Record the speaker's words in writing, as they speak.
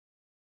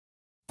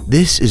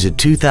This is a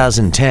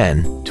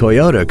 2010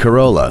 Toyota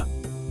Corolla.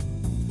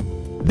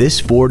 This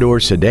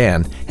four-door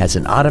sedan has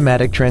an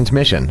automatic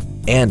transmission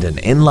and an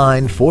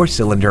inline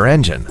four-cylinder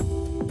engine.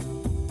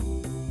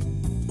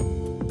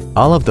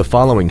 All of the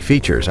following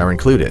features are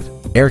included: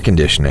 air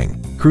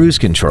conditioning, cruise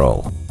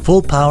control,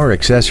 full power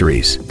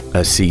accessories,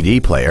 a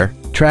CD player,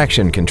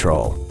 traction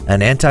control,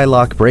 an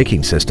anti-lock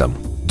braking system,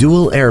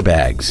 dual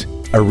airbags,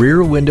 a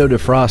rear window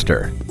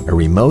defroster, a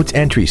remote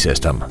entry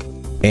system,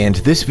 and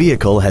this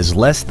vehicle has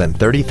less than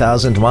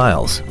 30,000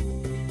 miles.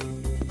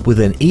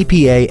 With an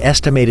EPA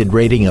estimated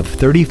rating of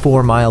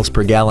 34 miles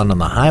per gallon on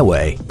the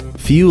highway,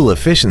 fuel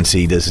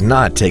efficiency does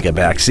not take a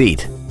back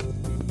seat.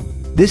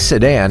 This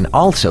sedan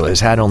also has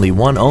had only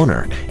one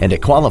owner and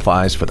it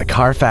qualifies for the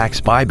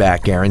Carfax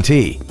buyback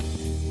guarantee.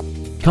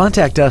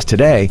 Contact us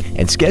today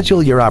and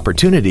schedule your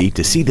opportunity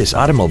to see this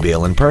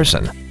automobile in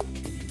person.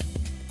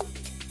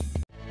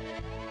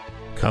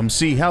 Come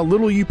see how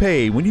little you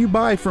pay when you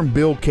buy from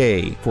Bill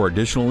Kay. For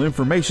additional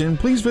information,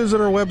 please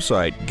visit our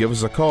website, give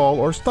us a call,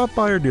 or stop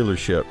by our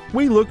dealership.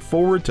 We look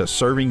forward to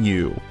serving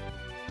you.